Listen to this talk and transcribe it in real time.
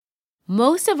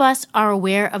Most of us are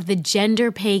aware of the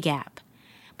gender pay gap.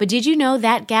 But did you know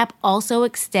that gap also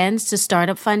extends to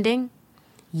startup funding?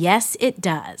 Yes, it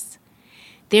does.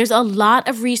 There's a lot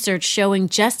of research showing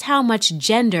just how much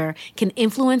gender can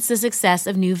influence the success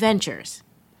of new ventures.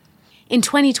 In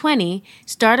 2020,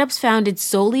 startups founded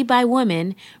solely by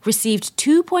women received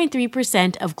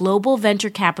 2.3% of global venture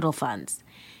capital funds.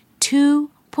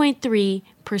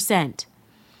 2.3%.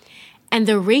 And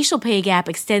the racial pay gap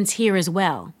extends here as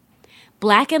well.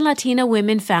 Black and Latina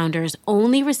women founders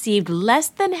only received less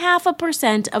than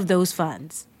 0.5% of those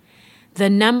funds. The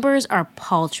numbers are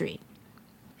paltry.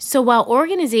 So while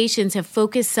organizations have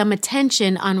focused some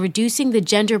attention on reducing the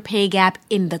gender pay gap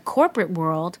in the corporate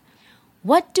world,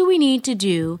 what do we need to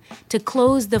do to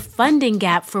close the funding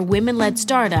gap for women-led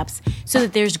startups so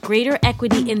that there's greater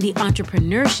equity in the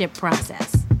entrepreneurship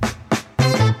process?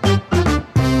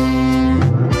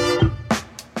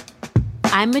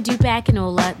 I'm Modupe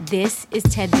Akinola. This is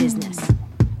TED Business.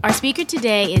 Our speaker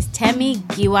today is Temie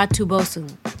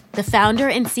Giwa-Tubosun, the founder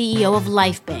and CEO of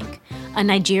LifeBank, a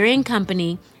Nigerian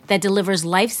company that delivers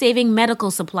life-saving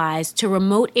medical supplies to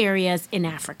remote areas in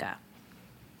Africa.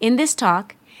 In this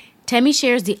talk, Temie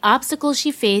shares the obstacles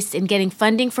she faced in getting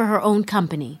funding for her own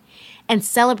company and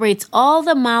celebrates all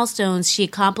the milestones she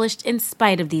accomplished in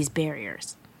spite of these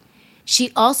barriers.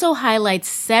 She also highlights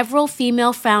several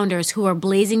female founders who are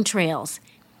blazing trails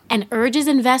and urges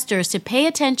investors to pay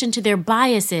attention to their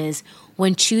biases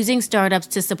when choosing startups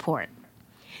to support.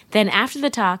 Then after the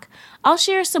talk, I'll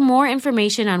share some more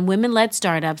information on women-led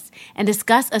startups and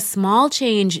discuss a small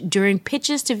change during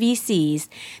pitches to VCs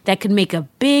that could make a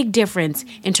big difference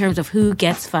in terms of who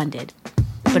gets funded.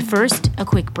 But first, a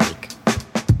quick break.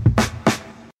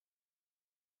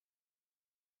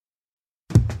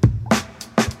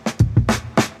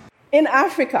 In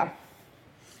Africa,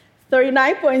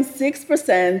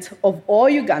 39.6% of all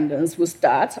Ugandans who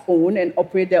start, own, and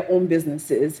operate their own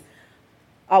businesses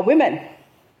are women.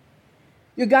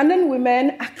 Ugandan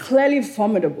women are clearly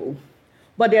formidable,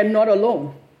 but they're not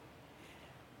alone.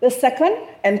 The second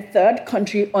and third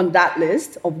country on that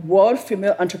list of world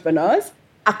female entrepreneurs,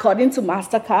 according to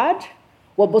MasterCard,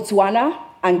 were Botswana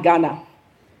and Ghana.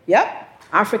 Yep,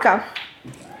 Africa.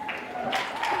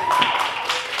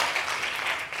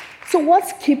 So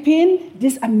what's keeping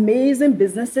these amazing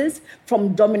businesses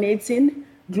from dominating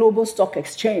global stock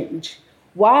exchange?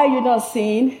 Why are you not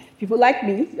seeing people like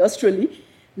me, yours truly,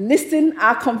 listing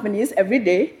our companies every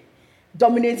day,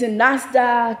 dominating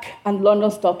NASDAQ and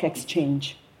London Stock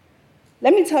Exchange?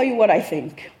 Let me tell you what I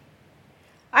think.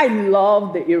 I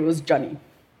love the hero's journey.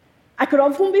 I could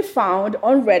often be found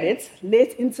on Reddit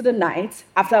late into the night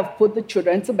after I've put the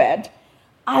children to bed,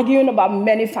 arguing about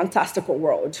many fantastical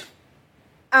worlds.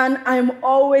 And I'm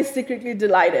always secretly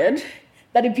delighted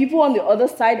that the people on the other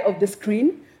side of the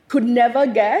screen could never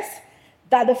guess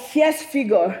that the fierce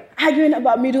figure arguing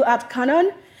about Middle Earth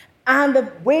canon and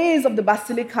the ways of the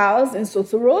basilicals in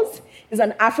Sotoros is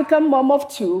an African mom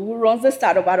of two who runs the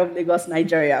startup out of Lagos,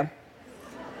 Nigeria.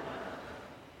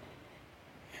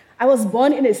 I was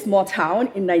born in a small town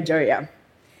in Nigeria.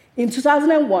 In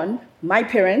 2001, my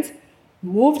parents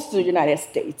moved to the United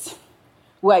States,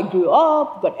 where I grew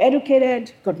up, got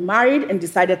educated, got married, and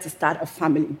decided to start a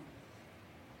family.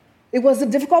 It was the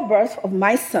difficult birth of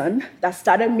my son that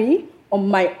started me on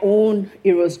my own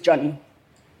hero's journey.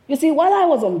 You see, while I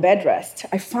was on bed rest,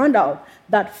 I found out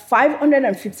that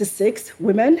 556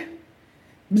 women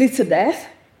bleed to death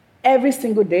every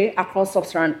single day across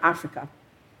sub-Saharan Africa.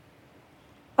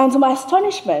 And to my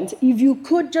astonishment, if you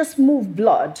could just move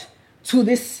blood to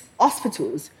these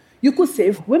hospitals, you could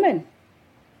save women.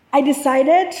 I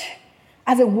decided,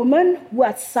 as a woman who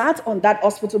had sat on that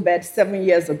hospital bed 7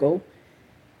 years ago,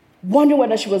 wondering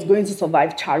whether she was going to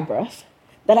survive childbirth,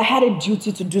 that I had a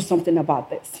duty to do something about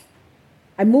this.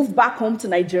 I moved back home to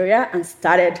Nigeria and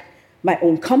started my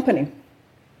own company.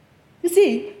 You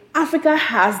see, Africa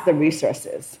has the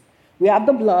resources. We have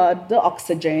the blood, the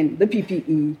oxygen, the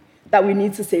PPE that we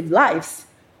need to save lives,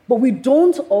 but we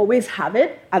don't always have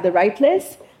it at the right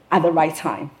place at the right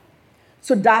time.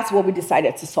 So that's what we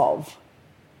decided to solve.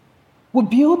 We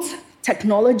built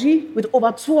technology with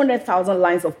over 200,000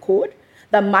 lines of code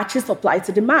that matches supply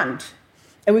to demand.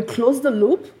 And we closed the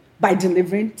loop by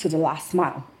delivering to the last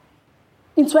mile.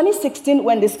 In 2016,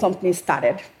 when this company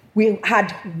started, we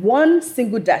had one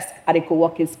single desk at a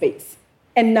co-working space.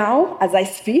 And now, as I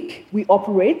speak, we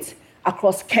operate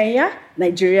across Kenya,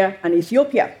 Nigeria, and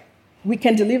Ethiopia. We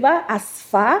can deliver as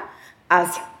far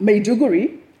as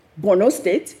Maiduguri, Borno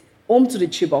State, home to the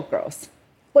Chibok girls.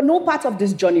 But no part of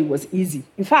this journey was easy.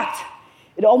 In fact,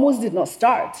 it almost did not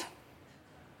start.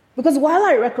 Because while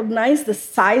I recognized the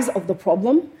size of the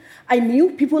problem, I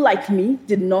knew people like me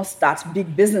did not start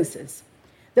big businesses.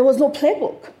 There was no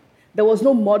playbook. There was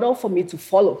no model for me to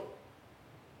follow.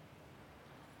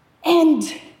 And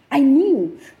I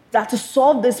knew that to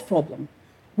solve this problem,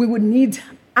 we would need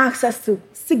access to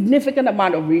significant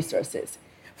amount of resources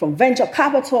from venture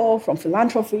capital, from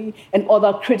philanthropy, and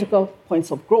other critical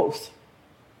points of growth.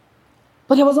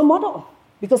 But there was a model,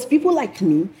 because people like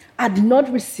me had not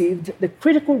received the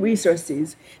critical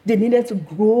resources they needed to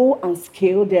grow and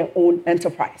scale their own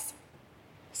enterprise.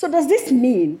 So does this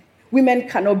mean women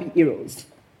cannot be heroes?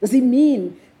 Does it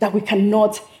mean that we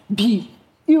cannot be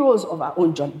heroes of our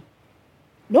own journey?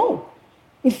 No.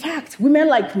 In fact, women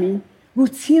like me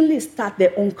routinely start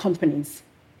their own companies.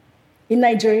 In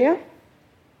Nigeria,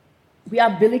 we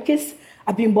have Bilikis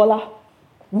Abimbola,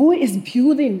 who is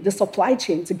building the supply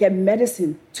chain to get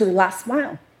medicine to the last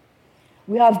mile.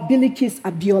 We have Bilikis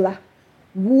Abiola,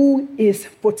 who is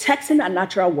protecting our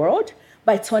natural world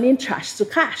by turning trash to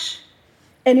cash.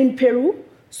 And in Peru,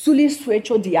 Suli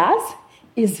Suecho Diaz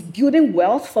is building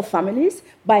wealth for families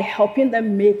by helping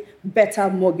them make better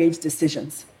mortgage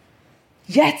decisions.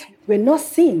 Yet, we're not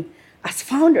seen as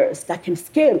founders that can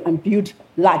scale and build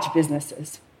large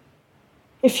businesses.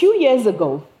 A few years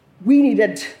ago, we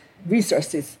needed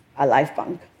resources at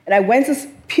LifeBank, and I went to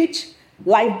pitch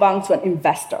LifeBank to an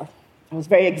investor. I was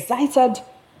very excited,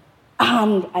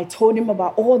 and I told him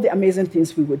about all the amazing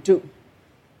things we would do.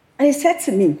 And he said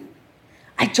to me,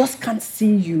 I just can't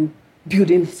see you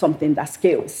building something that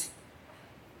scales.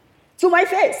 To my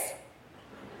face.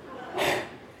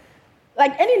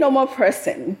 Like any normal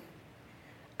person,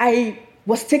 I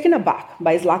was taken aback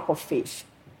by his lack of faith,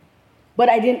 but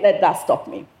I didn't let that stop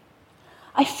me.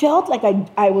 I felt like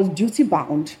I was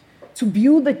duty-bound to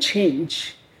build the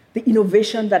change, the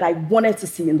innovation that I wanted to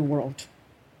see in the world.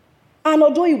 And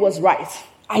although he was right,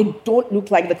 I don't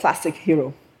look like the classic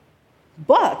hero.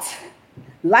 But,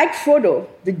 like Frodo,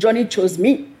 the journey chose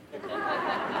me.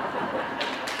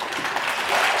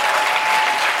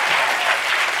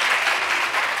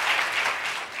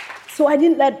 So I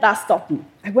didn't let that stop me.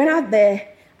 I went out there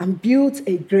and built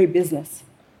a great business.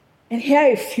 And here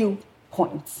are a few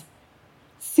points.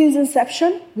 Since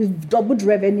inception, we've doubled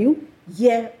revenue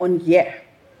year on year.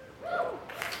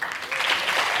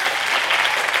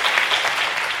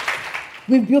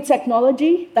 We've built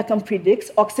technology that can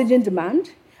predict oxygen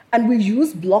demand, and we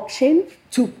use blockchain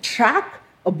to track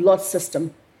a blood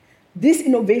system. These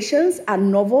innovations are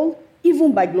novel,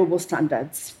 even by global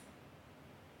standards.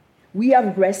 We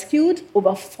have rescued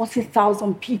over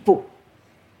 40,000 people.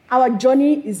 Our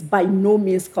journey is by no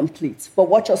means complete, but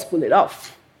watch us pull it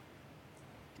off.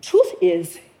 Truth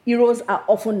is, heroes are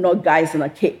often not guys in a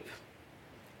cape.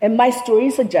 And my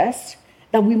story suggests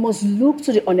that we must look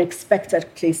to the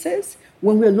unexpected places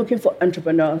when we're looking for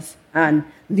entrepreneurs and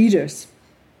leaders.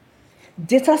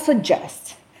 Data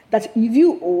suggests that if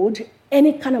you hold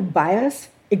any kind of bias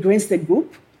against a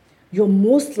group, you're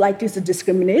most likely to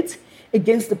discriminate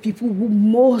against the people who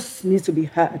most need to be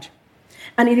heard.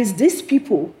 And it is these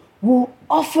people who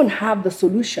often have the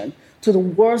solution to the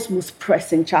world's most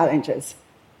pressing challenges.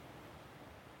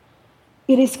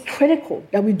 It is critical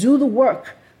that we do the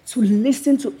work to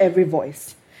listen to every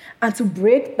voice and to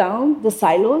break down the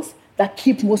silos that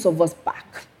keep most of us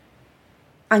back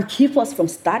and keep us from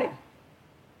starting.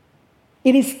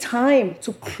 It is time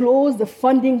to close the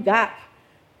funding gap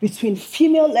between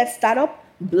female-led startup,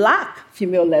 Black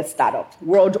female-led startup,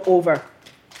 world over.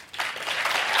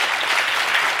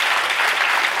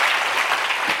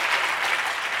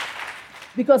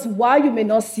 Because while you may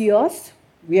not see us,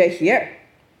 we are here.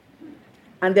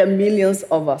 And there are millions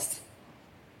of us.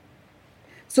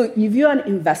 So if you're an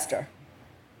investor,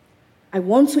 I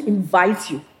want to invite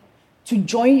you to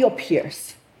join your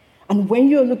peers. And when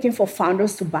you're looking for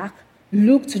founders to back,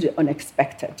 look to the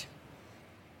unexpected.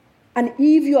 And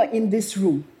if you are in this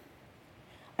room,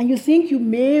 and you think you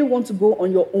may want to go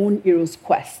on your own hero's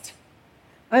quest,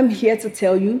 I'm here to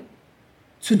tell you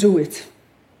to do it.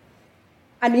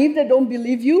 And if they don't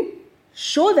believe you,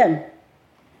 show them.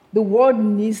 The world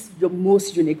needs your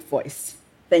most unique voice.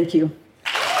 Thank you.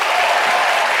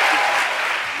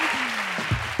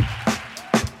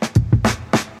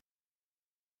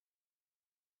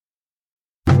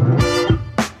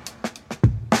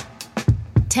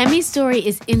 Temie's story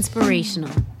is inspirational.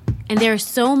 And there are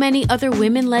so many other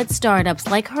women-led startups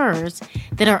like hers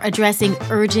that are addressing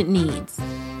urgent needs.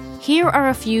 Here are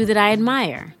a few that I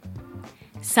admire.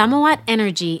 Samawat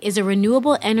Energy is a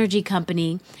renewable energy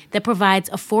company that provides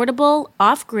affordable,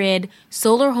 off-grid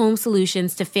solar home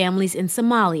solutions to families in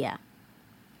Somalia.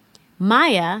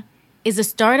 Maya is a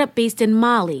startup based in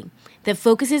Mali that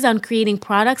focuses on creating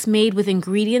products made with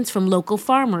ingredients from local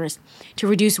farmers to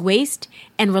reduce waste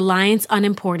and reliance on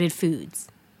imported foods.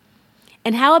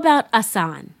 And how about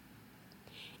Asan?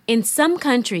 In some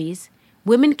countries,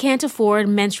 women can't afford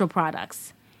menstrual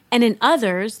products, and in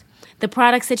others, the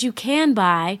products that you can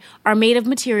buy are made of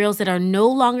materials that are no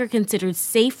longer considered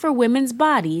safe for women's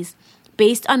bodies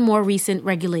based on more recent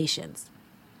regulations.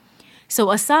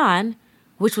 So Asan,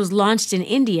 which was launched in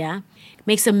India,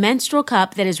 makes a menstrual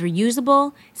cup that is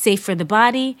reusable, safe for the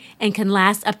body, and can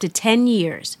last up to 10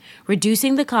 years,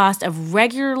 reducing the cost of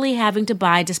regularly having to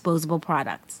buy disposable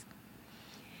products.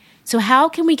 So how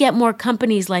can we get more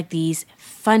companies like these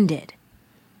funded?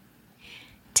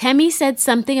 Temie said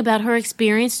something about her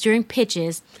experience during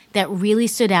pitches that really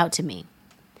stood out to me.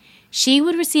 She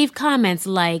would receive comments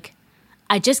like,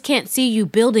 "I just can't see you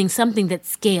building something that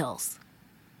scales."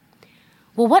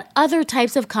 Well, what other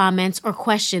types of comments or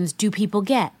questions do people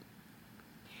get?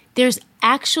 There's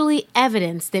actually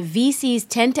evidence that VCs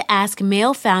tend to ask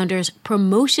male founders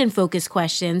promotion-focused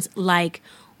questions like,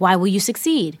 "Why will you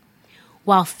succeed?"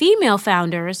 while female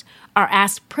founders are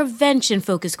asked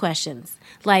prevention-focused questions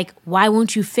like, "Why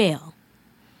won't you fail?"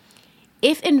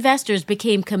 If investors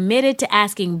became committed to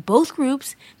asking both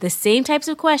groups the same types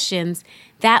of questions,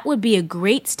 that would be a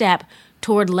great step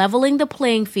toward leveling the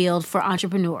playing field for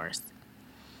entrepreneurs.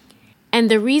 And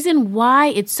the reason why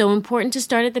it's so important to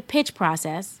start at the pitch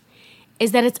process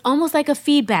is that it's almost like a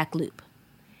feedback loop.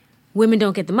 Women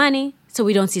don't get the money, so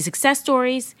we don't see success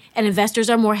stories, and investors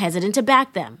are more hesitant to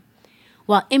back them,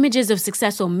 while images of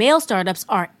successful male startups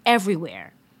are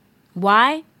everywhere.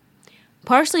 Why?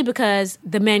 Partially because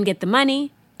the men get the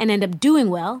money and end up doing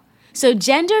well, so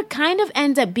gender kind of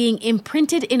ends up being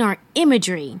imprinted in our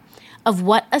imagery of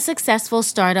what a successful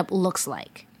startup looks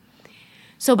like.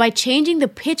 So by changing the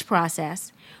pitch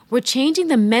process, we're changing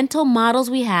the mental models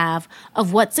we have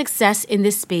of what success in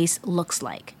this space looks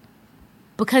like.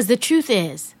 Because the truth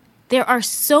is, there are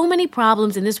so many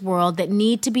problems in this world that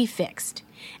need to be fixed,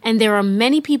 and there are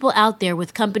many people out there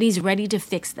with companies ready to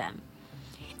fix them.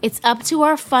 It's up to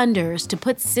our funders to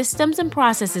put systems and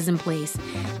processes in place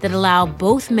that allow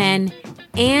both men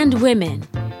and women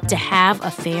to have a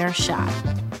fair shot.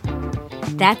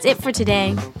 That's it for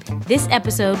today. This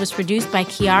episode was produced by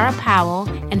Kiara Powell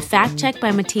and fact-checked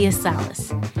by Matthias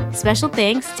Salas. Special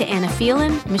thanks to Anna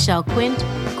Phelan, Michelle Quint,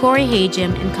 Corey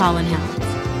Hagem, and Colin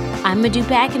Helms. I'm Modupe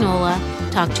Akinola.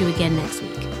 Talk to you again next week.